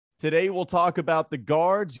Today, we'll talk about the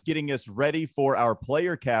guards getting us ready for our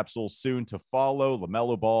player capsules soon to follow.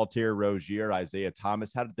 LaMelo Ball, Terry Rozier, Isaiah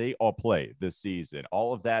Thomas. How did they all play this season?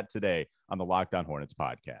 All of that today on the Locked On Hornets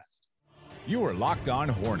podcast. You are Locked On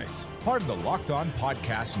Hornets, part of the Locked On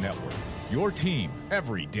Podcast Network. Your team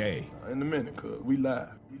every day. In a minute, cuz we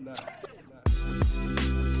live.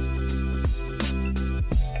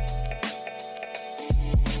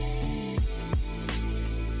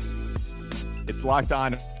 It's Locked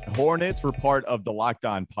On Hornets. We're part of the Locked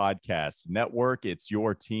On Podcast Network. It's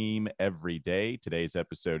your team every day. Today's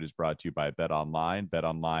episode is brought to you by BetOnline.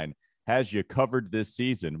 BetOnline has you covered this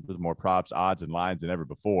season with more props, odds, and lines than ever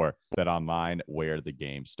before. BetOnline, where the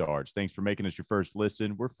game starts. Thanks for making us your first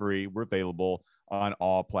listen. We're free. We're available on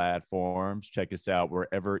all platforms. Check us out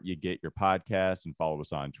wherever you get your podcasts and follow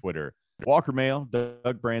us on Twitter. Walker Mail,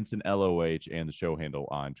 Doug Branson, LOH, and the show handle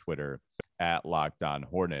on Twitter at Locked On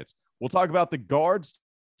Hornets. We'll talk about the guards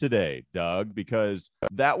today, Doug, because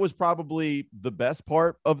that was probably the best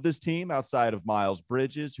part of this team outside of Miles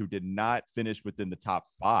Bridges, who did not finish within the top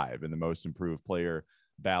 5 in the most improved player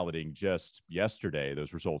balloting just yesterday.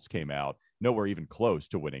 Those results came out nowhere even close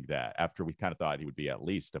to winning that after we kind of thought he would be at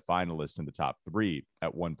least a finalist in the top 3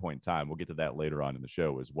 at one point in time. We'll get to that later on in the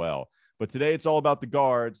show as well. But today it's all about the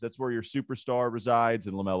guards. That's where your superstar resides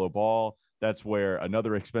in LaMelo Ball. That's where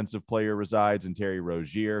another expensive player resides in Terry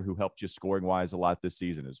Rozier, who helped you scoring-wise a lot this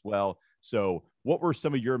season as well. So what were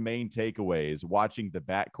some of your main takeaways watching the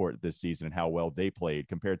backcourt this season and how well they played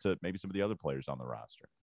compared to maybe some of the other players on the roster?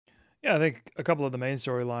 Yeah, I think a couple of the main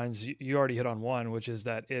storylines, you already hit on one, which is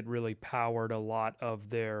that it really powered a lot of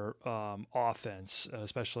their offense,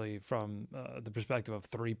 especially from the perspective of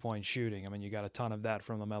three-point shooting. I mean, you got a ton of that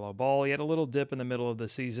from LaMelo Ball. He had a little dip in the middle of the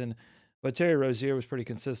season, but Terry Rozier was pretty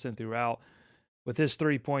consistent throughout with his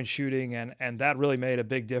three-point shooting, and that really made a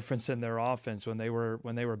big difference in their offense. When they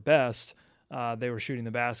were best, they were shooting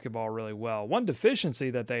the basketball really well. One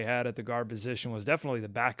deficiency that they had at the guard position was definitely the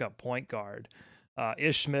backup point guard.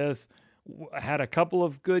 Ish Smith had a couple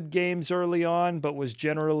of good games early on, but was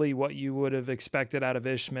generally what you would have expected out of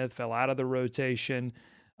Ish Smith, fell out of the rotation,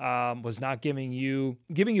 was not giving you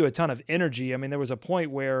a ton of energy. I mean, there was a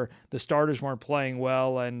point where the starters weren't playing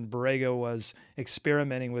well and Borrego was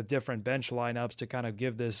experimenting with different bench lineups to kind of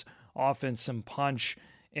give this offense some punch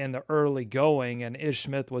in the early going, and Ish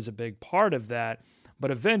Smith was a big part of that.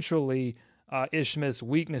 But eventually, Ish Smith's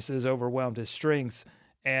weaknesses overwhelmed his strengths.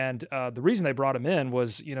 And the reason they brought him in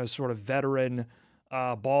was, sort of veteran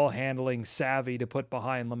ball handling savvy to put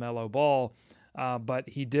behind LaMelo Ball. But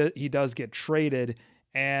he does get traded,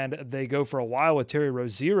 and they go for a while with Terry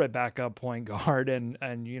Rozier at backup point guard and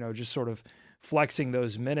just sort of flexing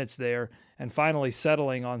those minutes there and finally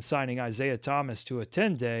settling on signing Isaiah Thomas to a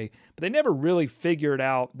 10-day. But they never really figured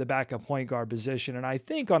out the backup point guard position. And I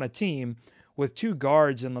think on a team with two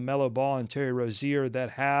guards in LaMelo Ball and Terry Rozier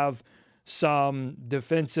that have some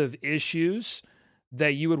defensive issues,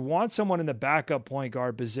 that you would want someone in the backup point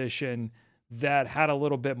guard position that had a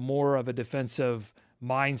little bit more of a defensive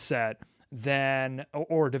mindset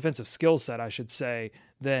or defensive skill set, I should say,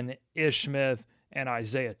 than Ish Smith and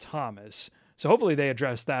Isaiah Thomas. So hopefully they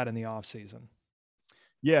address that in the offseason.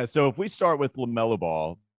 Yeah, so if we start with LaMelo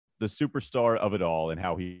Ball, the superstar of it all and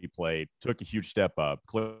how he played, took a huge step up,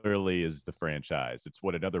 clearly is the franchise. It's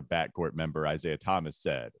what another backcourt member, Isaiah Thomas,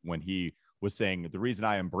 said when he was saying, the reason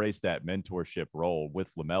I embraced that mentorship role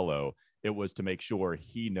with LaMelo, it was to make sure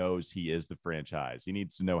he knows he is the franchise. He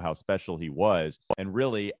needs to know how special he was. And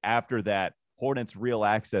really, after that Hornets Real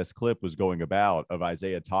Access clip was going about of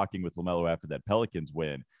Isaiah talking with LaMelo after that Pelicans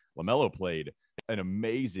win, LaMelo played an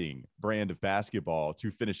amazing brand of basketball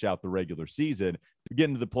to finish out the regular season. To get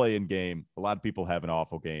into the play-in game, a lot of people have an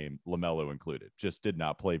awful game, LaMelo included, just did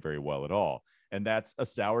not play very well at all. And that's a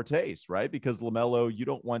sour taste, right? Because LaMelo, you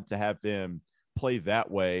don't want to have him play that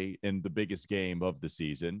way in the biggest game of the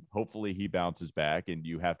season. Hopefully he bounces back, and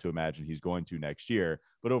you have to imagine he's going to next year.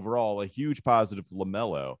 But overall, a huge positive for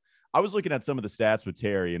LaMelo. I was looking at some of the stats with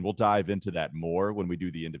Terry, and we'll dive into that more when we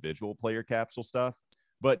do the individual player capsule stuff.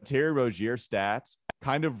 But Terry Rozier stats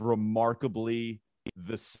kind of remarkably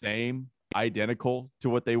the same, identical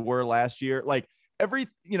to what they were last year. Like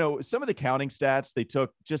some of the counting stats, they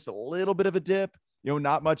took just a little bit of a dip,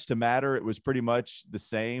 not much to matter. It was pretty much the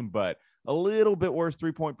same, but a little bit worse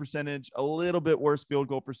 3-point percentage, a little bit worse field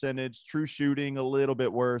goal percentage, true shooting, a little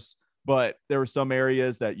bit worse. But there were some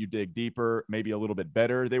areas that you dig deeper, maybe a little bit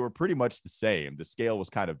better. They were pretty much the same. The scale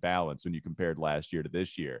was kind of balanced when you compared last year to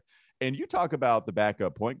this year. And you talk about the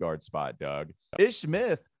backup point guard spot, Doug. Ish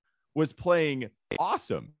Smith was playing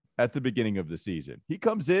awesome at the beginning of the season. He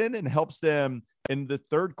comes in and helps them in the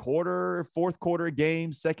third quarter, fourth quarter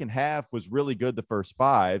game. Second half was really good the first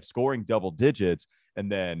 5, scoring double digits.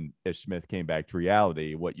 And then Ish Smith came back to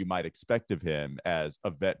reality, what you might expect of him as a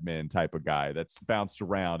vet man type of guy that's bounced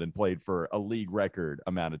around and played for a league record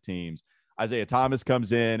amount of teams. Isaiah Thomas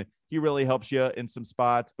comes in. He really helps you in some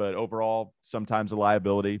spots, but overall, sometimes a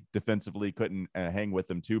liability. Defensively, couldn't hang with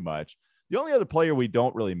him too much. The only other player we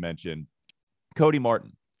don't really mention, Cody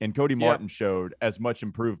Martin. And Cody Martin showed as much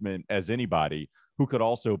improvement as anybody who could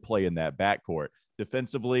also play in that backcourt.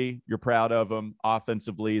 Defensively, you're proud of him.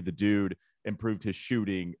 Offensively, the dude improved his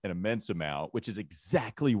shooting an immense amount, which is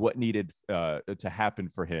exactly what needed to happen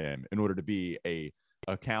for him in order to be a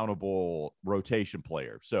accountable rotation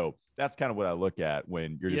player. So that's kind of what I look at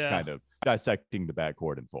when you're just kind of dissecting the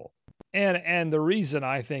backcourt in full. And the reason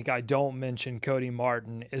I think I don't mention Cody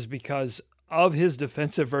Martin is because of his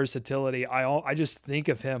defensive versatility. I just think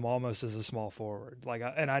of him almost as a small forward.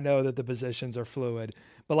 And I know that the positions are fluid,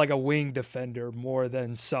 but like a wing defender more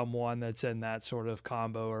than someone that's in that sort of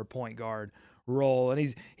combo or point guard role.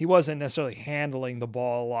 And he wasn't necessarily handling the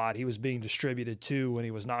ball a lot. He was being distributed too when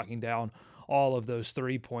he was knocking down all of those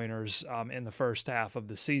 3-pointers in the first half of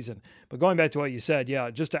the season. But going back to what you said,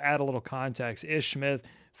 just to add a little context, Ish Smith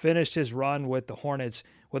finished his run with the Hornets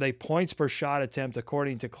with a points per shot attempt,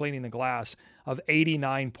 according to Cleaning the Glass, of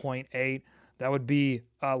 89.8. That would be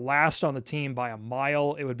last on the team by a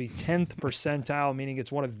mile. It would be 10th percentile, meaning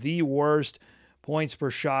it's one of the worst points per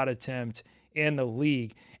shot attempt in the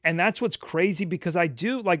league. And that's what's crazy, because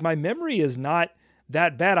my memory is not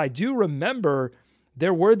that bad. I do remember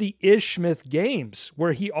there were the Ish Smith games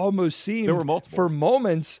where he almost seemed for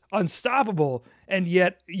moments unstoppable. And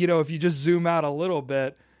yet, if you just zoom out a little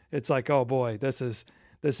bit, it's like, oh boy, this is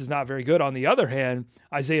not very good. On the other hand,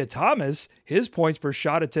 Isaiah Thomas, his points per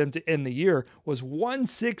shot attempt in the year was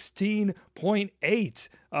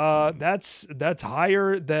 116.8. That's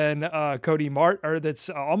higher than Cody Martin, or that's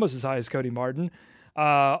almost as high as Cody Martin.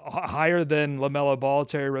 Higher than LaMelo Ball,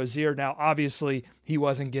 Terry Rozier. Now, obviously, he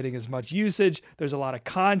wasn't getting as much usage. There's a lot of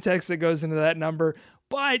context that goes into that number,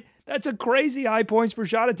 but that's a crazy high points per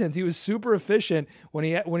shot attempt. He was super efficient when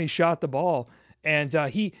he shot the ball. And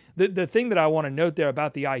the thing that I want to note there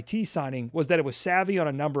about the IT signing was that it was savvy on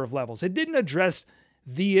a number of levels. It didn't address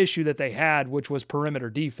the issue that they had, which was perimeter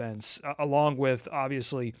defense, along with,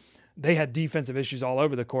 obviously, they had defensive issues all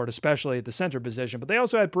over the court, especially at the center position, but they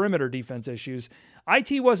also had perimeter defense issues.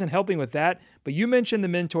 IT wasn't helping with that, but you mentioned the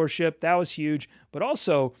mentorship. That was huge. But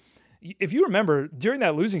also, if you remember, during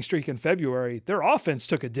that losing streak in February, their offense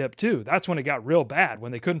took a dip too. That's when it got real bad,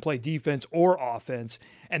 when they couldn't play defense or offense,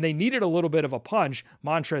 and they needed a little bit of a punch.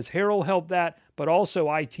 Montrezl Harrell helped that, but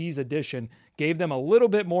also IT's addition gave them a little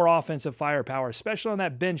bit more offensive firepower, especially on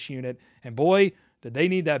that bench unit. And boy, did they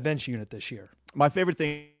need that bench unit this year. My favorite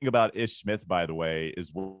thing about Ish Smith, by the way, is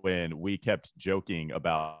when we kept joking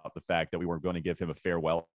about the fact that we weren't going to give him a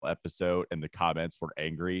farewell episode and the comments were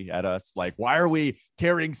angry at us. Like, why are we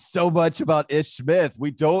caring so much about Ish Smith?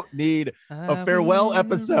 We don't need a farewell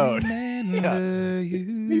episode.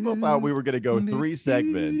 People thought we were going to go 3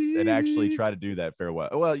 segments and actually try to do that farewell.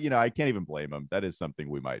 Well, I can't even blame them. That is something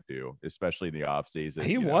we might do, especially in the off season.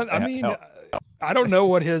 I don't know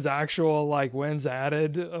what his actual wins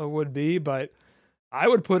added would be, but I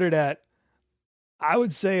would put it at, I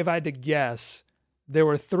would say if I had to guess, there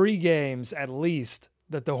were 3 games at least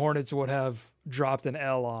that the Hornets would have dropped an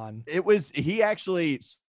L on. He actually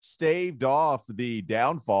staved off the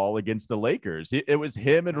downfall against the Lakers. It was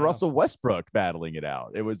him and Russell Westbrook battling it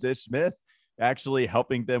out. It was Ish Smith actually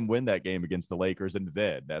helping them win that game against the Lakers, and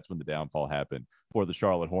then that's when the downfall happened for the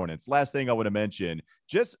Charlotte Hornets. Last thing I want to mention,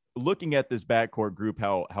 just looking at this backcourt group,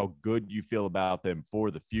 how good you feel about them for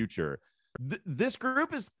the future. This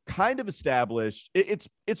group is kind of established. It's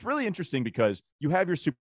really interesting because you have your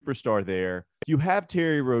superstar there. You have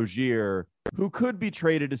Terry Rozier, who could be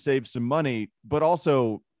traded to save some money, but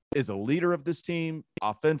also is a leader of this team,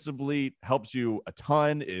 offensively helps you a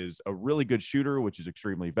ton, is a really good shooter, which is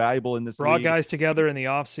extremely valuable in this league. Brought guys together in the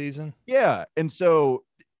offseason. Yeah, and so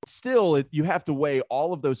still, you have to weigh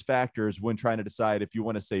all of those factors when trying to decide if you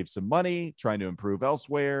want to save some money, trying to improve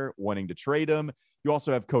elsewhere, wanting to trade him. You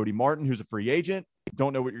also have Cody Martin, who's a free agent.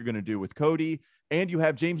 Don't know what you're going to do with Cody. And you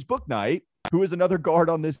have James Bouknight, who is another guard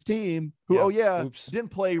on this team, who, didn't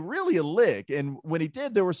play really a lick. And when he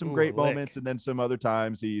did, there were some great moments. And then some other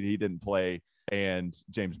times he didn't play. And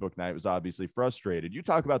James Bouknight was obviously frustrated. You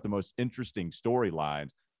talk about the most interesting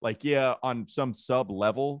storylines. On some sub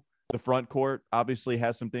level, the front court obviously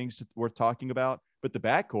has some things worth talking about. But the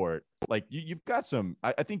backcourt, like you've got some.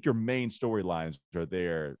 I think your main storylines are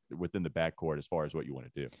there within the backcourt as far as what you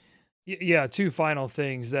want to do. Yeah, two final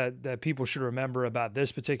things that people should remember about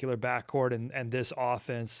this particular backcourt and this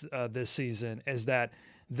offense this season is that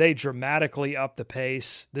they dramatically upped the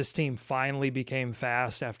pace. This team finally became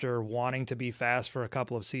fast after wanting to be fast for a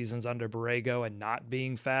couple of seasons under Borrego and not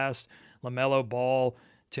being fast. LaMelo Ball,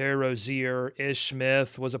 Terry Rozier, Ish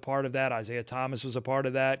Smith was a part of that. Isaiah Thomas was a part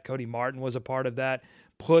of that. Cody Martin was a part of that.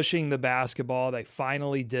 Pushing the basketball, they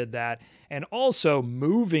finally did that. And also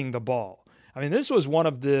moving the ball. I mean, this was one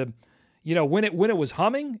of the, when it was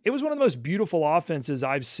humming, it was one of the most beautiful offenses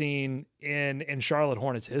I've seen in Charlotte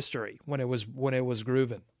Hornets history when it was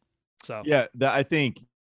grooving. So yeah, I think,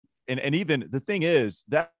 and even the thing is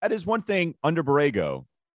that is one thing under Borrego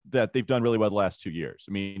that they've done really well the last 2 years.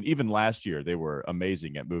 I mean, even last year they were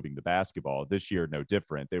amazing at moving the basketball. This year, no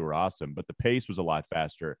different. They were awesome, but the pace was a lot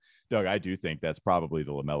faster. Doug, I do think that's probably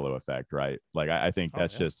the LaMelo effect, right? Like I think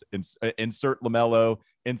that's just insert LaMelo,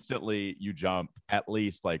 instantly you jump at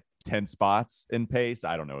least like 10 spots in pace.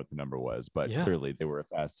 I don't know what the number was, but clearly they were a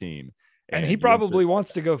fast team. And he probably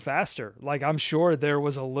wants to go faster. Like, I'm sure there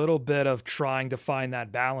was a little bit of trying to find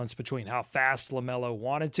that balance between how fast LaMelo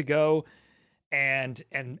wanted to go and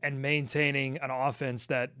maintaining an offense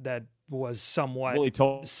that was somewhat well, he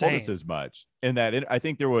told us as much. And that I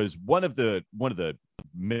think there was one of the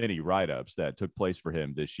many write-ups that took place for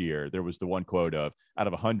him this year. There was the one quote of, out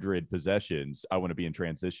of 100 possessions, I want to be in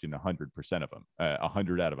transition 100% of them.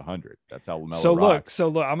 100 out of 100. That's how LaMelo rocks. So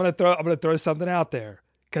look, I'm gonna throw something out there,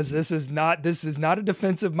 because this is not a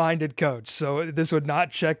defensive-minded coach. So this would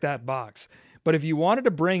not check that box. But if you wanted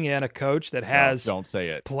to bring in a coach that has don't say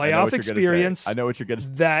it. playoff experience, I know what you're going to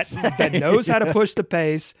say. That knows how to push the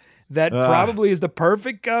pace, that probably is the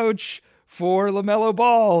perfect coach for LaMelo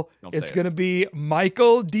Ball, it's going to be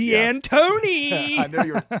Michael D'Antoni. Yeah. I knew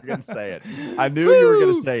you were going to say it. I knew you were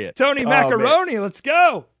going to say it. Tony Macaroni, let's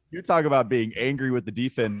go. You talk about being angry with the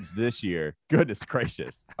defense this year. Goodness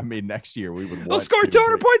gracious. I mean, next year we would they'll score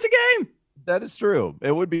 200 points a game. That is true.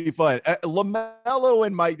 It would be fun. LaMelo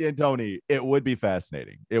and Mike D'Antoni, it would be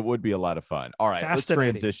fascinating. It would be a lot of fun. All right, let's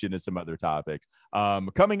transition to some other topics.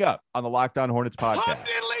 Coming up on the Locked On Hornets podcast,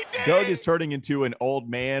 Doug is turning into an old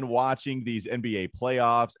man watching these NBA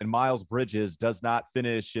playoffs, and Miles Bridges does not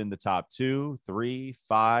finish in the top 2, 3,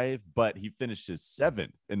 5, but he finishes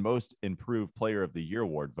 7th in most improved player of the year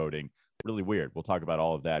award voting. Really weird. We'll talk about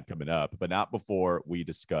all of that coming up, but not before we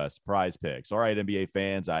discuss Prize Picks. All right, NBA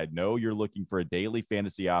fans, I know you're looking for a daily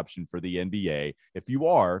fantasy option for the NBA. If you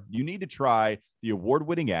are, you need to try the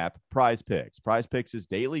award-winning app Prize Picks. Prize Picks is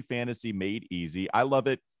daily fantasy made easy. I love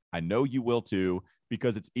it. I know you will too,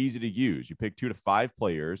 because it's easy to use. You pick 2 to 5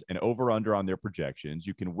 players and over/under on their projections.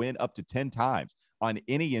 You can win up to 10 times on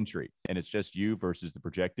any entry, and it's just you versus the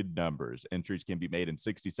projected numbers. Entries can be made in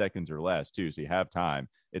 60 seconds or less too, so you have time.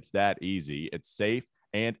 It's that easy. It's safe,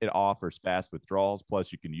 and it offers fast withdrawals.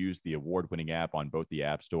 Plus, you can use the award-winning app on both the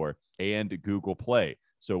App Store and Google Play.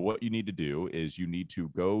 So what you need to do is you need to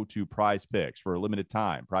go to Prize Picks for a limited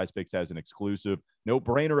time. Prize Picks has an exclusive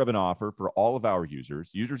no-brainer of an offer for all of our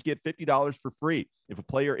users. Users get $50 for free if a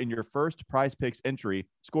player in your first Prize Picks entry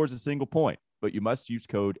scores a single point, but you must use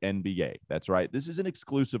code NBA. That's right. This is an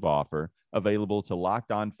exclusive offer available to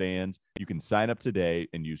Locked On fans. You can sign up today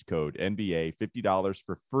and use code NBA, $50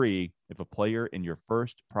 for free if a player in your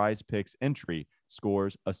first Prize Picks entry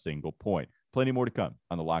scores a single point. Plenty more to come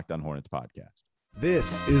on the Locked On Hornets podcast.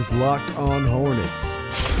 This is Locked On Hornets.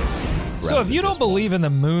 So if you don't believe in the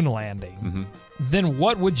moon landing, then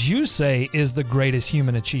what would you say is the greatest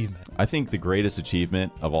human achievement? I think the greatest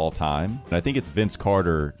achievement of all time, and I think it's Vince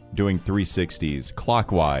Carter doing 360s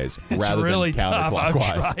clockwise rather really than tough.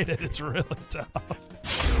 counterclockwise. I've tried it. It's really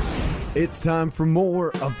tough. It's time for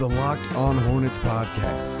more of the Locked On Hornets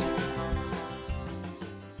podcast.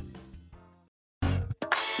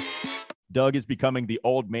 Doug is becoming the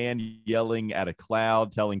old man yelling at a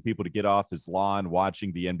cloud, telling people to get off his lawn,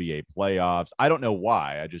 watching the NBA playoffs. I don't know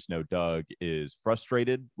why. I just know Doug is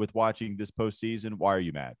frustrated with watching this postseason. Why are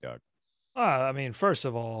you mad, Doug? I mean, first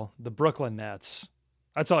of all, the Brooklyn Nets.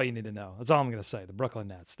 That's all you need to know. That's all I'm going to say. The Brooklyn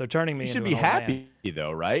Nets. They're turning me into an old man. You should be happy,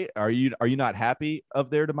 though, right? Are you not happy of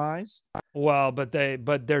their demise? Well, but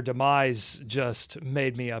their demise just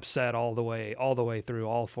made me upset all the way through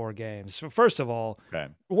all 4 games. First of all,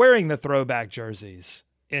 wearing the throwback jerseys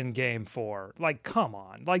in Game 4, like, come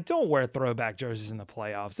on, like, don't wear throwback jerseys in the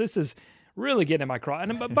playoffs. This is really getting in my craw.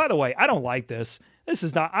 And by the way, I don't like this. This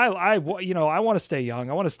is not. I want to stay young.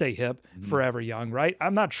 I want to stay hip, forever young. Right?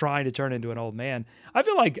 I'm not trying to turn into an old man. I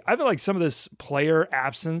feel like some of this player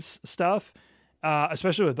absence stuff,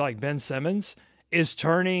 especially with like Ben Simmons, is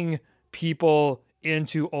turning people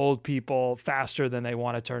into old people faster than they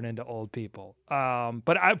want to turn into old people.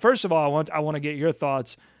 First of all, I want to get your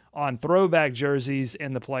thoughts on throwback jerseys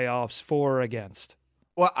in the playoffs, for or against.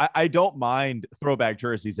 Well, I don't mind throwback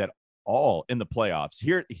jerseys at all in the playoffs.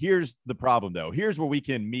 Here's the problem, though. Here's where we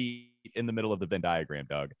can meet in the middle of the Venn diagram,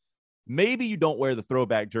 Doug. Maybe you don't wear the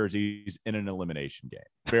throwback jerseys in an elimination game.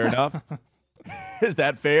 Fair enough? Is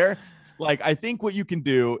that fair? Like, I think what you can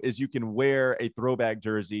do is you can wear a throwback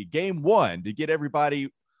jersey game one to get everybody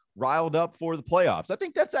riled up for the playoffs. I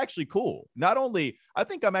think that's actually cool. Not only, I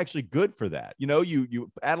think I'm actually good for that. You know,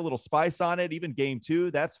 you add a little spice on it, even game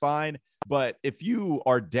two, that's fine. But if you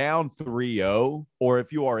are down 3-0, or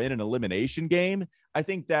if you are in an elimination game, I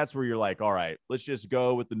think that's where you're like, all right, let's just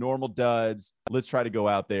go with the normal duds. Let's try to go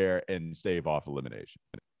out there and stave off elimination.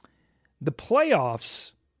 The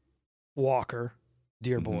playoffs, Walker,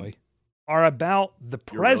 dear boy, are about the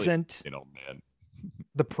present. Really, man.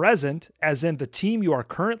 The present, as in the team you are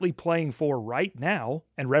currently playing for right now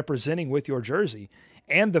and representing with your jersey,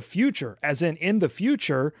 and the future, as in the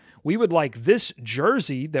future, we would like this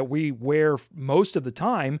jersey that we wear most of the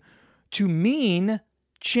time to mean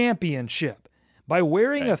championship. By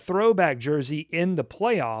wearing a throwback jersey in the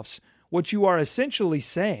playoffs, what you are essentially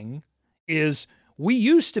saying is, we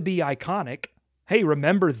used to be iconic. Hey,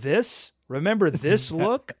 remember this? Remember this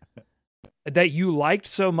look that you liked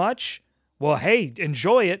so much? Well, hey,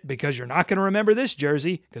 enjoy it, because you're not going to remember this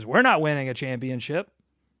jersey because we're not winning a championship.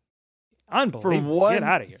 Unbelievable. Get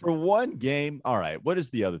out of here. For one game. All right. What is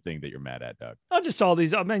the other thing that you're mad at, Doug? Oh, just all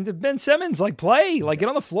these. I mean, Ben Simmons, play. Get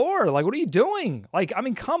on the floor. What are you doing?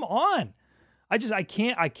 Come on.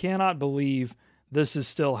 I cannot believe this is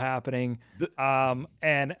still happening.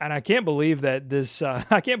 And I can't believe that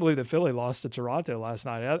I can't believe that Philly lost to Toronto last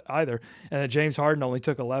night either, and that James Harden only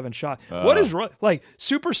took 11 shots. What is wrong?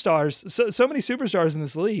 Superstars, so many superstars in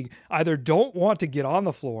this league either don't want to get on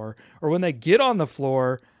the floor, or when they get on the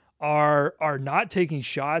floor are not taking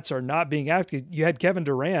shots or not being active. You had Kevin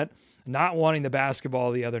Durant not wanting the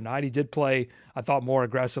basketball the other night. He did play, I thought, more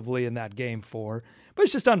aggressively in that game 4, but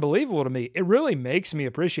it's just unbelievable to me. It really makes me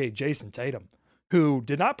appreciate Jason Tatum, who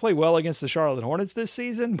did not play well against the Charlotte Hornets this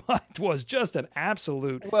season, but was just an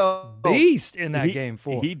absolute beast in that game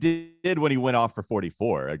 4. He did when he went off for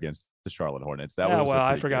 44 against the Charlotte Hornets.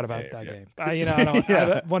 I forgot about that game.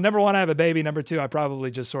 Number one, I have a baby. Number two, I probably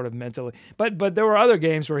just sort of mentally. But there were other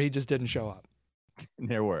games where he just didn't show up.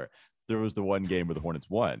 There was the one game where the Hornets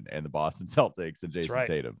won, and the Boston Celtics and Jason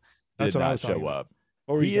Tatum did not show up.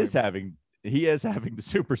 He is having the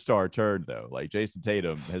superstar turn, though. Jason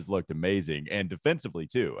Tatum has looked amazing, and defensively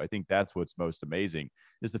too. I think that's what's most amazing,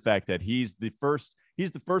 is the fact that he's the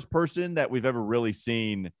first person that we've ever really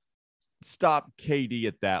seen stop KD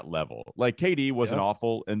at that level. KD wasn't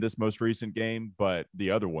awful in this most recent game, but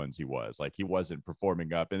the other ones he wasn't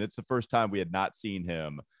performing up, and it's the first time we had not seen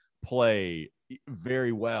him play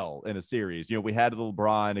very well in a series. We had the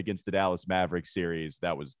LeBron against the Dallas Mavericks series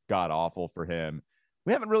that was god awful for him.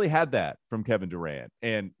 We haven't really had that from Kevin Durant.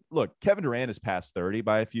 And look, Kevin Durant is past 30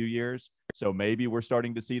 by a few years. So maybe we're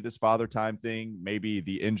starting to see this father time thing. Maybe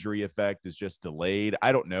the injury effect is just delayed.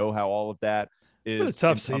 I don't know how all of that is. What a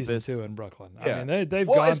tough season too in Brooklyn. Yeah. I mean, they've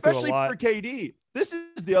gone especially through a lot. For KD. This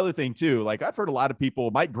is the other thing too. I've heard a lot of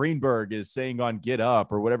people, Mike Greenberg is saying on Get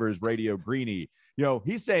Up or whatever his radio Greeny,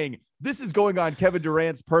 he's saying this is going on Kevin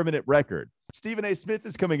Durant's permanent record. Stephen A. Smith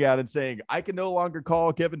is coming out and saying, I can no longer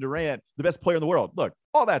call Kevin Durant the best player in the world. Look,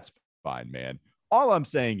 all that's fine, man. All I'm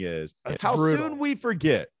saying is how soon we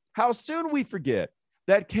forget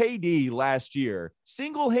that KD last year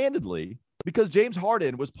single-handedly, because James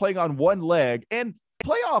Harden was playing on one leg, and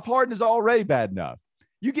playoff Harden is already bad enough.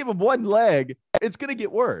 You give him one leg, it's going to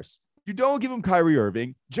get worse. You don't give him Kyrie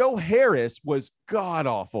Irving. Joe Harris was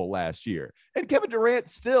god-awful last year. And Kevin Durant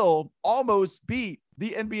still almost beat the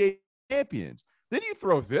NBA champions. Then you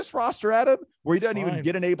throw this roster at him where he doesn't even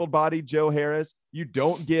get an able-bodied Joe Harris. You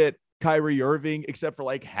don't get Kyrie Irving except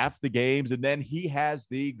for half the games. And then he has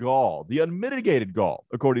the gall, the unmitigated gall,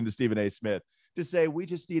 according to Stephen A. Smith, to say we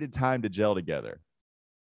just needed time to gel together.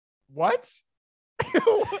 What?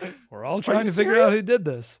 We're all trying to figure out who did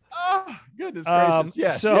this. Oh, goodness gracious.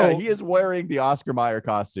 Yes. He is wearing the Oscar Mayer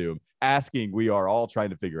costume, asking, we are all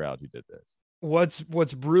trying to figure out who did this.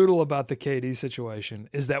 What's brutal about the KD situation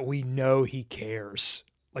is that we know he cares.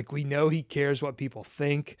 We know he cares what people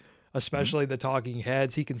think, especially the talking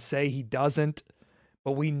heads. He can say he doesn't,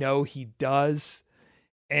 but we know he does.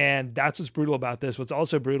 And that's what's brutal about this. What's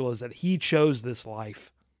also brutal is that he chose this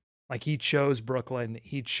life. He chose Brooklyn.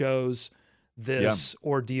 He chose this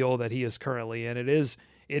ordeal that he is currently in. It is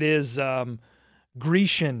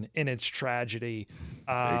Grecian in its tragedy.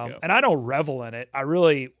 And I don't revel in it. I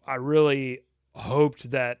really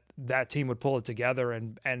hoped that team would pull it together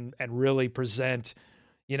and really present,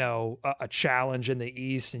 a challenge in the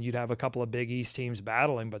East, and you'd have a couple of Big East teams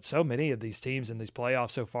battling. But so many of these teams in these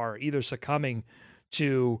playoffs so far are either succumbing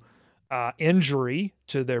to injury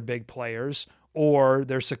to their big players, or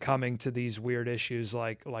they're succumbing to these weird issues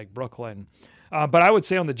like Brooklyn. But I would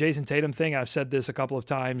say on the Jason Tatum thing, I've said this a couple of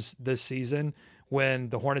times this season when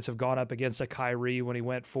the Hornets have gone up against a Kyrie when he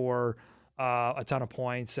went for a ton of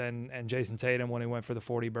points and Jason Tatum when he went for the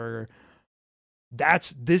 40-burger.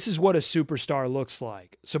 This is what a superstar looks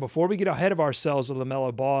like. So before we get ahead of ourselves with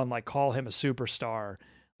LaMelo Ball and call him a superstar,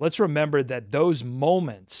 let's remember that those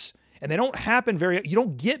moments, and they don't happen you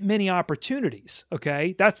don't get many opportunities,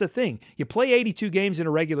 okay? That's the thing. You play 82 games in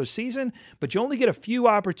a regular season, but you only get a few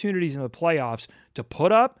opportunities in the playoffs to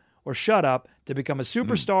put up or shut up, to become a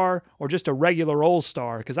superstar or just a regular old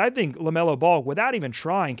star. Because I think LaMelo Ball, without even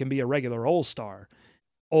trying, can be a regular old star.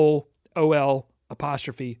 O-L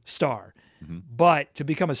apostrophe star. But to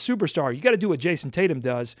become a superstar, you got to do what Jason Tatum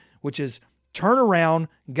does, which is turn around,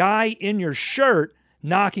 guy in your shirt,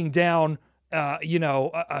 knocking down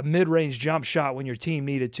a mid-range jump shot when your team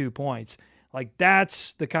needed 2 points.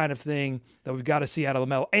 That's the kind of thing that we've got to see out of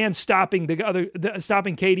LaMelo, and stopping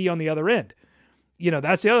stopping KD on the other end.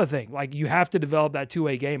 That's the other thing. You have to develop that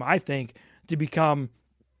two-way game, I think, to become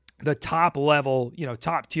the top level,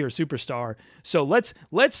 top tier superstar. So let's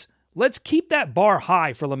keep that bar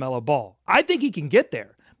high for LaMelo Ball. I think he can get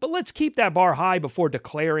there, but let's keep that bar high before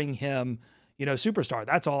declaring him, superstar.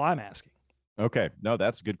 That's all I'm asking. Okay. No,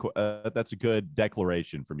 that's a good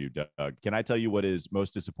declaration from you, Doug. Can I tell you what is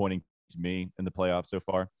most disappointing to me in the playoffs so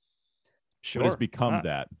far? Sure. What has become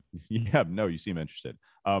that? Yeah, no, you seem interested.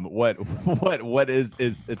 What is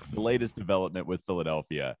it's the latest development with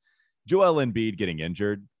Philadelphia. Joel Embiid getting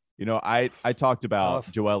injured. I talked about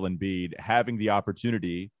Joel Embiid having the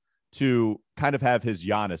opportunity to kind of have his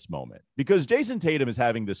Giannis moment, because Jason Tatum is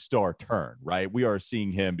having this star turn, right? We are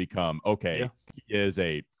seeing him become, he is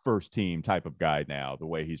a first team type of guy now, the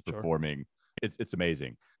way he's performing. It's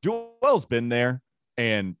amazing. Joel's been there,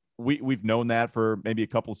 and we've known that for maybe a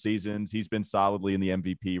couple seasons. He's been solidly in the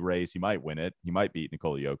MVP race. He might win it. He might beat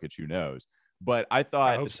Nikola Jokic. Who knows? But I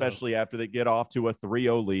thought, especially after they get off to a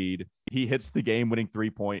 3-0 lead, he hits the game-winning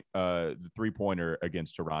three-pointer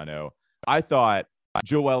against Toronto. I thought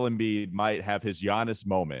Joel Embiid might have his Giannis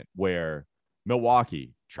moment, where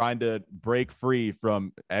Milwaukee trying to break free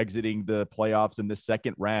from exiting the playoffs in the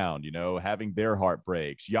second round, having their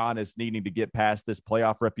heartbreaks. Giannis needing to get past this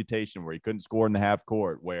playoff reputation where he couldn't score in the half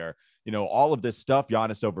court, where, all of this stuff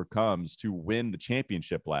Giannis overcomes to win the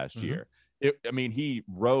championship last year. He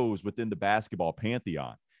rose within the basketball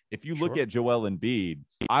pantheon. If you look at Joel Embiid,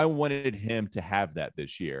 I wanted him to have that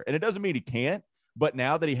this year. And it doesn't mean he can't, but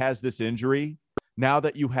now that he has this injury, now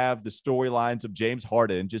that you have the storylines of James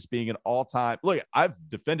Harden just being an all-time – look, I've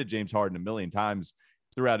defended James Harden a million times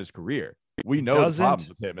throughout his career. We know the problems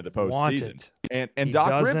with him in the postseason. And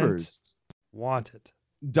Doc Rivers. Want it.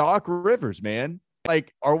 Doc Rivers, man.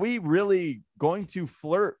 Are we really going to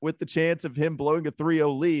flirt with the chance of him blowing a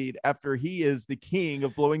 3-0 lead after he is the king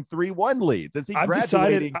of blowing 3-1 leads? Is he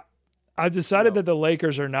graduating – I've decided that the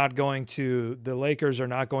Lakers are not going to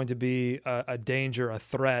be a danger, a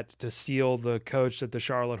threat to steal the coach that the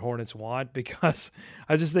Charlotte Hornets want, because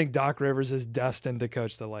I just think Doc Rivers is destined to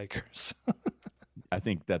coach the Lakers. I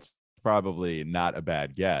think that's probably not a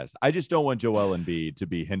bad guess. I just don't want Joel Embiid to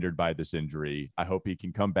be hindered by this injury. I hope he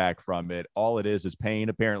can come back from it. All it is pain,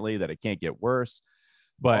 apparently, that it can't get worse.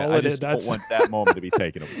 But I just don't want that moment to be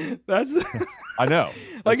taken away. I know.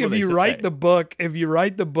 If you write the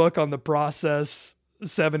book on the process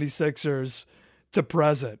 76ers to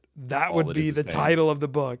present, that would be the title of the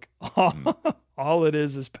book. All it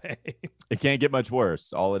is pain. It can't get much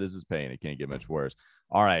worse. All it is pain. It can't get much worse.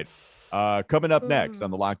 All right. Coming up next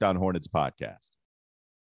on the Locked On Hornets podcast.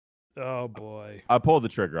 Oh, boy. I pulled the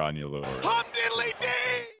trigger on you a little early.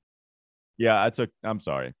 Yeah, I'm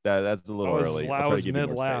sorry. That's a little early. I was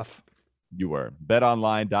mid-laugh. You were.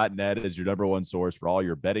 BetOnline.net is your number one source for all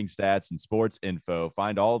your betting stats and sports info.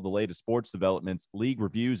 Find all of the latest sports developments, league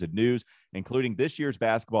reviews, and news, including this year's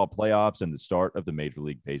basketball playoffs and the start of the Major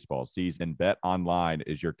League Baseball season. BetOnline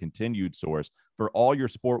is your continued source for all your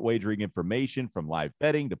sport wagering information, from live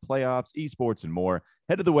betting to playoffs, esports, and more.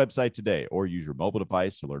 Head to the website today or use your mobile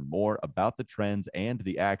device to learn more about the trends and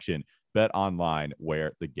the action. BetOnline,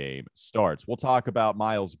 where the game starts. We'll talk about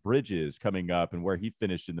Miles Bridges coming up and where he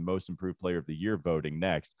finished in the Most Improved Player of the Year voting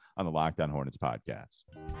next on the Locked On Hornets podcast.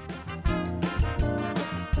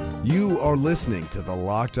 You are listening to the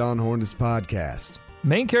Locked On Hornets podcast.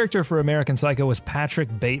 Main character for American Psycho was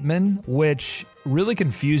Patrick Bateman, which really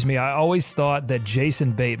confused me. I always thought that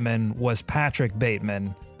Jason Bateman was Patrick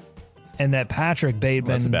Bateman and that Patrick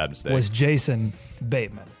Bateman That's a bad mistake. was Jason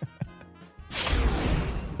Bateman.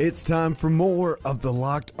 It's time for more of the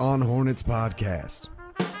Locked On Hornets podcast.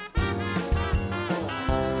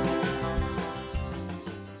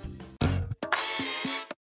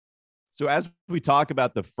 So as we talk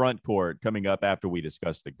about the front court coming up after we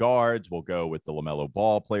discuss the guards, we'll go with the LaMelo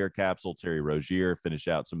Ball player capsule, Terry Rozier, finish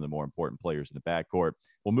out some of the more important players in the backcourt.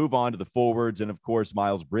 We'll move on to the forwards, and of course,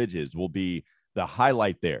 Miles Bridges will be the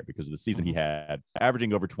highlight there because of the season he had,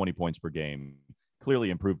 averaging over 20 points per game,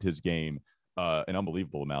 clearly improved his game an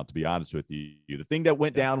unbelievable amount, to be honest with you. The thing that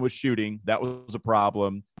went down was shooting. That was a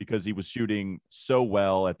problem because he was shooting so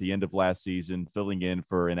well at the end of last season, filling in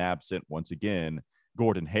for an absent, once again,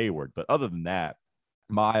 Gordon Hayward. But other than that,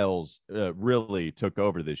 Miles really took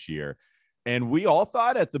over this year. And we all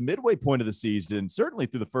thought at the midway point of the season, certainly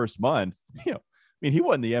through the first month, he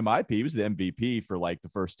wasn't the MIP. He was the MVP for like the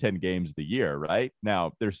first 10 games of the year, right?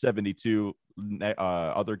 Now, there's 72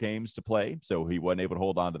 other games to play, so he wasn't able to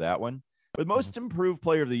hold on to that one. But most improved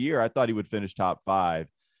player of the year, I thought he would finish top 5.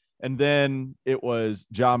 And then it was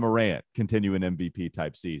Ja Morant continuing MVP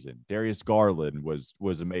type season. Darius Garland was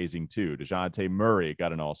amazing too. DeJounte Murray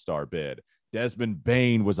got an all-star bid. Desmond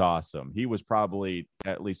Bane was awesome. He was probably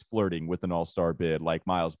at least flirting with an all-star bid like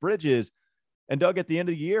Miles Bridges. And Doug, at the end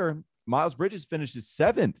of the year, Miles Bridges finishes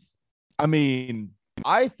 7th. I mean,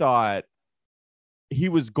 I thought he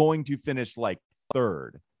was going to finish like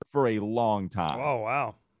 3rd for a long time. Oh,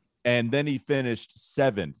 wow. And then he finished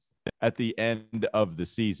 7th at the end of the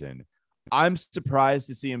season. I'm surprised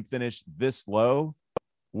to see him finish this low.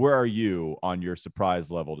 Where are you on your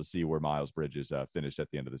surprise level to see where Miles Bridges finished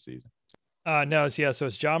at the end of the season? So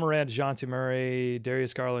it's Ja Morant, DeJounte Murray,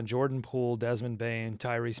 Darius Garland, Jordan Poole, Desmond Bane,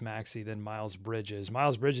 Tyrese Maxey, then Miles Bridges.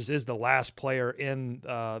 Miles Bridges is the last player in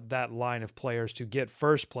that line of players to get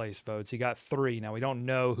first place votes. He got 3. Now, we don't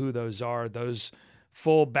know who those are. Those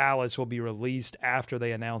full ballots will be released after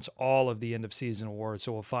they announce all of the end of season awards.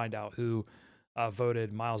 So we'll find out who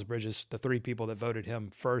voted Miles Bridges, the 3 people that voted him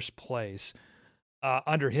first place.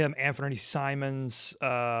 Under him, Anthony Simons,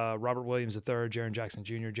 Robert Williams III, Jaren Jackson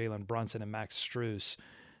Jr., Jalen Brunson, and Max Strus.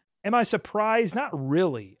 Am I surprised? Not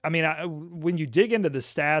really. I mean, when you dig into the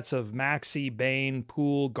stats of Maxey, Bane,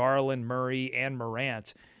 Poole, Garland, Murray, and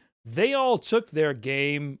Morant, they all took their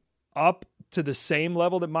game up to the same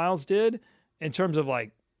level that Miles did in terms of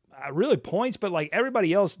like really points, but like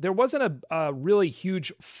everybody else, there wasn't a really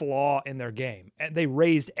huge flaw in their game. They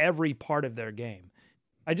raised every part of their game.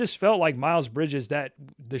 I just felt like Miles Bridges, that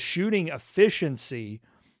the shooting efficiency,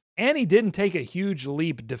 and he didn't take a huge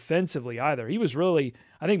leap defensively either. He was really,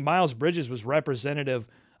 I think Miles Bridges was representative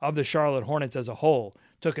of the Charlotte Hornets as a whole.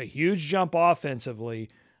 Took a huge jump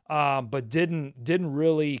offensively, but didn't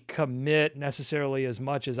really commit necessarily as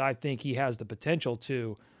much as I think he has the potential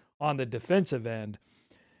to on the defensive end.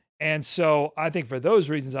 And so I think for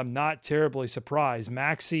those reasons, I'm not terribly surprised.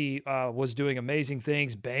 Maxey was doing amazing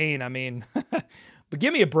things. Bane, I mean, but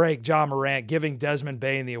give me a break, Ja Morant giving Desmond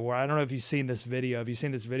Bane the award. I don't know if you've seen this video. Have you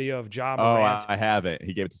seen this video of Ja Morant? Oh, I haven't.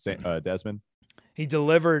 He gave it to Desmond? He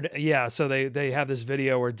delivered, yeah, so they have this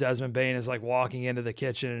video where Desmond Bane is like walking into the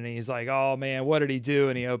kitchen and he's like, oh man, what did he do?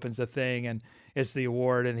 And he opens the thing and it's the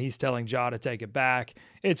award and he's telling Ja to take it back.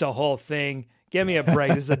 It's a whole thing. Give me a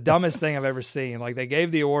break. This is the dumbest thing I've ever seen. Like, they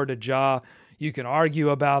gave the award to Ja. You can argue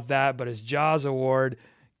about that, but it's Ja's award.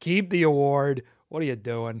 Keep the award. What are you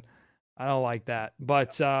doing? I don't like that.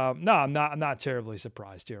 But no, I'm not terribly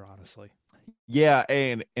surprised here, honestly. Yeah,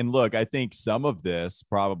 and look, I think some of this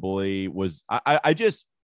probably was I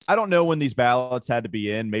don't know when these ballots had to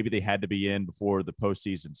be in. Maybe they had to be in before the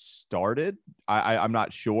postseason started. I'm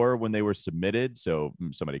not sure when they were submitted, so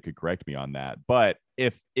somebody could correct me on that. But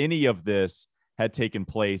if any of this had taken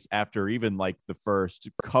place after even like the first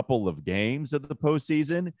couple of games of the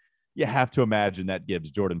postseason, you have to imagine that gives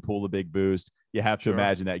Jordan Poole a big boost. You have to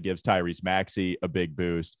imagine that gives Tyrese Maxey a big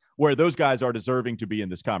boost, where those guys are deserving to be in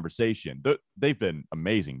this conversation. They've been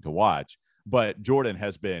amazing to watch, but Jordan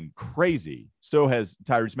has been crazy. So has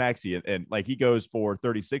Tyrese Maxey. And like, he goes for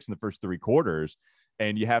 36 in the first 3 quarters.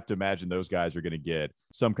 And you have to imagine those guys are going to get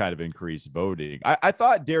some kind of increased voting. I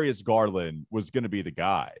thought Darius Garland was going to be the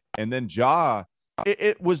guy. And then Ja,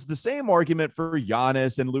 it was the same argument for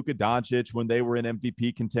Giannis and Luka Doncic when they were in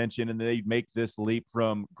MVP contention and they make this leap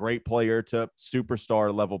from great player to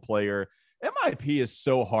superstar level player. MIP is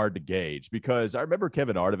so hard to gauge because I remember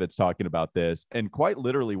Kevin Arnovitz talking about this, and quite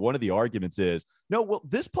literally one of the arguments is, no, well,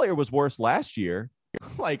 this player was worse last year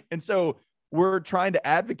Like, and so we're trying to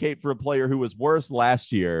advocate for a player who was worse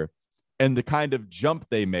last year and the kind of jump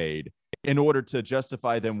they made in order to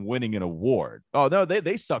justify them winning an award. Oh no,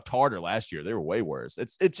 they sucked harder last year. They were way worse.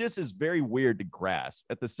 It just is very weird to grasp.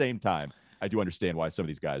 At the same time, I do understand why some of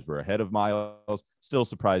these guys were ahead of Miles. Still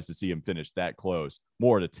surprised to see him finish that close,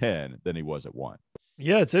 more to 10 than he was at 1.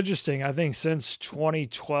 Yeah, it's interesting. I think since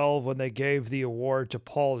 2012, when they gave the award to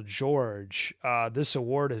Paul George, this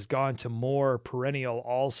award has gone to more perennial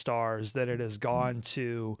all-stars than it has gone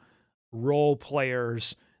to role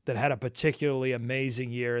players that had a particularly amazing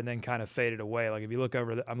year and then kind of faded away. Like if you look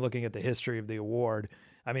over, I'm looking at the history of the award.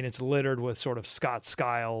 I mean, it's littered with sort of Scott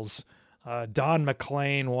Skiles, Don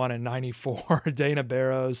McLean won in '94, Dana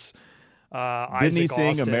Barros, Didn't he sing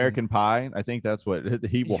Austin. American Pie? I think that's what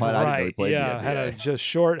he won. Right. I didn't know he played yeah, the had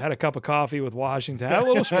NBA. had a cup of coffee with Washington, had a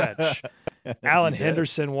little stretch. Alan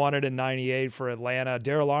Henderson won it in '98 for Atlanta.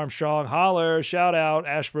 Daryl Armstrong, holler, shout out,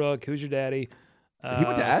 Ashbrook, who's your daddy? He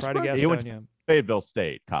went to Ashbrook? He went to Fayetteville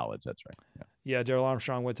State College. That's right. Yeah, Daryl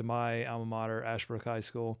Armstrong went to my alma mater, Ashbrook High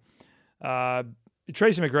School.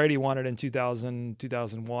 Tracy McGrady won it in 2000,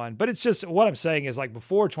 2001. But it's just, what I'm saying is, like,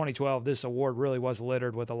 before 2012, this award really was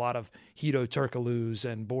littered with a lot of Hedo Turkoglu's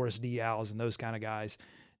and Boris Diaw's and those kind of guys.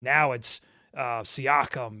 Now it's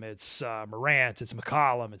Siakam, it's Morant, it's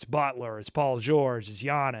McCollum, it's Butler, it's Paul George, it's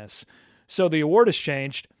Giannis. So the award has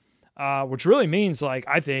changed, which really means, like,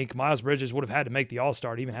 I think Miles Bridges would have had to make the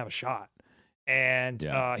All-Star to even have a shot. And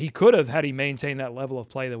he could have, had he maintained that level of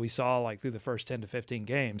play that we saw, like, through the first 10 to 15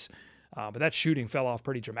 games. But that shooting fell off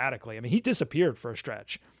pretty dramatically. I mean, he disappeared for a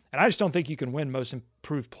stretch. And I just don't think you can win Most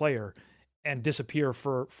Improved Player and disappear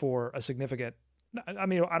for a significant – I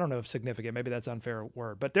mean, I don't know if significant. Maybe that's an unfair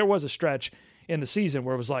word. But there was a stretch in the season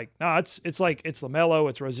where it was like, no, it's LaMelo,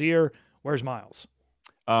 it's Rozier. Where's Miles?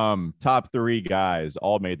 Top 3 guys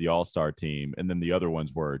all made the All-Star team. And then the other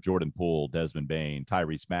ones were Jordan Poole, Desmond Bane,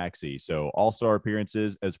 Tyrese Maxey. So All-Star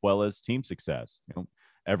appearances as well as team success. You know,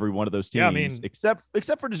 every one of those teams, except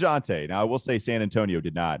for DeJounte. Now, I will say San Antonio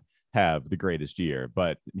did not have the greatest year,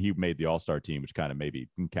 but he made the All-Star team, which kind of maybe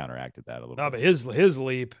counteracted that a little bit. But his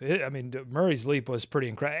leap, I mean, Murray's leap was pretty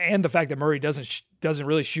incredible. And the fact that Murray doesn't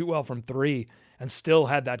really shoot well from 3 and still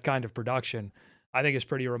had that kind of production, I think is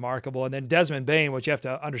pretty remarkable. And then Desmond Bane, what you have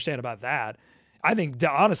to understand about that, I think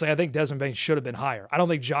Desmond Bane should have been higher. I don't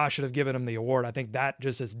think Josh should have given him the award. I think that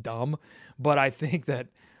just is dumb. But I think that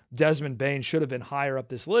Desmond Bane should have been higher up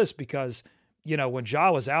this list because, you know, when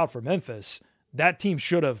Ja was out for Memphis, that team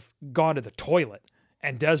should have gone to the toilet.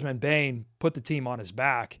 And Desmond Bane put the team on his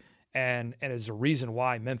back and is a reason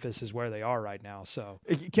why Memphis is where they are right now. So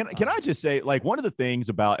can I just say, like, one of the things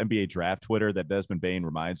about NBA draft Twitter that Desmond Bane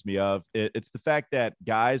reminds me of, it's the fact that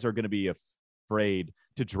guys are going to be afraid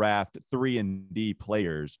to draft 3-and-D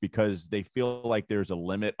players because they feel like there's a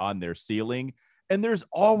limit on their ceiling, and there's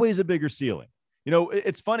always a bigger ceiling. You know,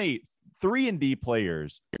 it's funny. 3-and-D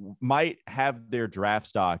players might have their draft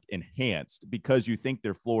stock enhanced because you think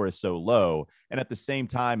their floor is so low. And at the same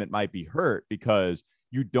time, it might be hurt because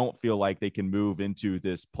you don't feel like they can move into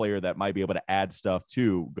this player that might be able to add stuff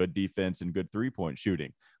to good defense and good 3-point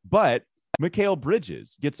shooting. But Mikal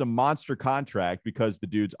Bridges gets a monster contract because the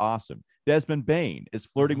dude's awesome. Desmond Bane is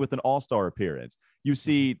flirting with an all-star appearance. You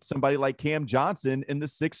see somebody like Cam Johnson in the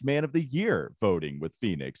 6th man of the year voting with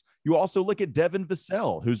Phoenix. You also look at Devin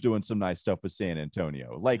Vassell, who's doing some nice stuff with San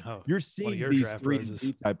Antonio. Like, you're seeing these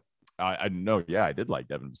 3-and-D type. I know. Yeah, I did like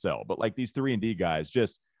Devin Vassell, but like these 3-and-D guys,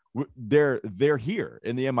 just they're here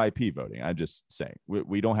in the MIP voting. I'm just saying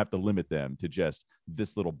we don't have to limit them to just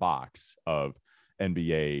this little box of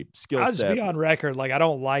NBA skill set. I'll just be on record. Like, I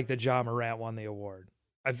don't like that Ja Morant won the award.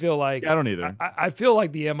 I feel like I don't either. I feel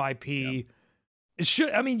like the MIP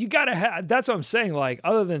should. I mean, you got to have. That's what I'm saying. Like,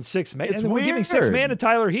 other than 6 man, and we're giving 6 man to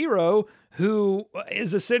Tyler Hero, who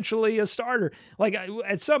is essentially a starter. Like,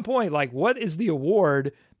 at some point, like, what is the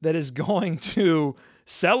award that is going to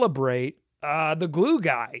celebrate the glue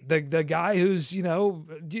guy, the guy who's, you know,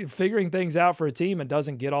 figuring things out for a team and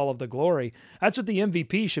doesn't get all of the glory? That's what the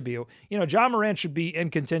MVP should be. You know, Ja Morant should be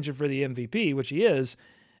in contention for the MVP, which he is,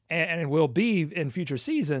 and will be in future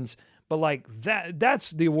seasons. But like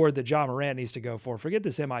that's the award that Ja Morant needs to go for. Forget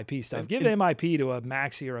this MIP stuff. Give the MIP to a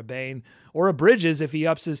Maxey or a Bane or a Bridges if he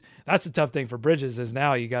ups his. That's the tough thing for Bridges is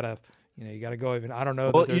now you gotta go even. I don't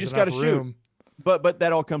know. Well, that there's you just enough got to room. shoot. But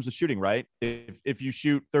that all comes with shooting, right? If you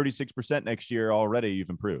shoot 36% next year already, you've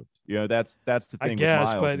improved. You know, that's the thing. I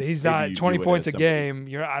guess, with Miles, but he's not 20 points a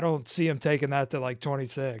game. I don't see him taking that to like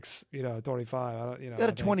 26. 25. Got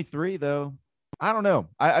a 23 though. I don't know.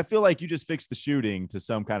 I feel like you just fix the shooting to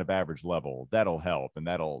some kind of average level. That'll help, and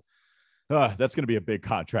that'll That's going to be a big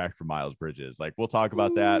contract for Miles Bridges. Like, we'll talk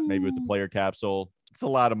about that maybe with the player capsule. It's a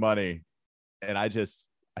lot of money, and I just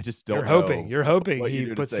don't. You're hoping he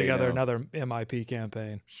puts together no. another MIP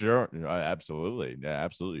campaign. Sure, absolutely, yeah,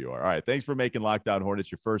 absolutely. You are. All right, thanks for making Locked On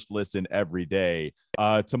Hornets your first listen every day.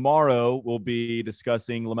 Tomorrow we'll be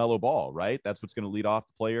discussing LaMelo Ball. Right, that's what's going to lead off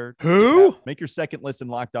the player. Who? Make your second listen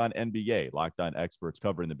Locked On NBA. Locked On experts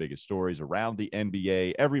covering the biggest stories around the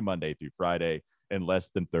NBA every Monday through Friday in less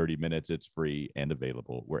than 30 minutes. It's free and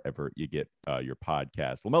available wherever you get your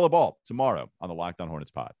podcast. LaMelo Ball tomorrow on the Locked On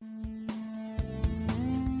Hornets pod.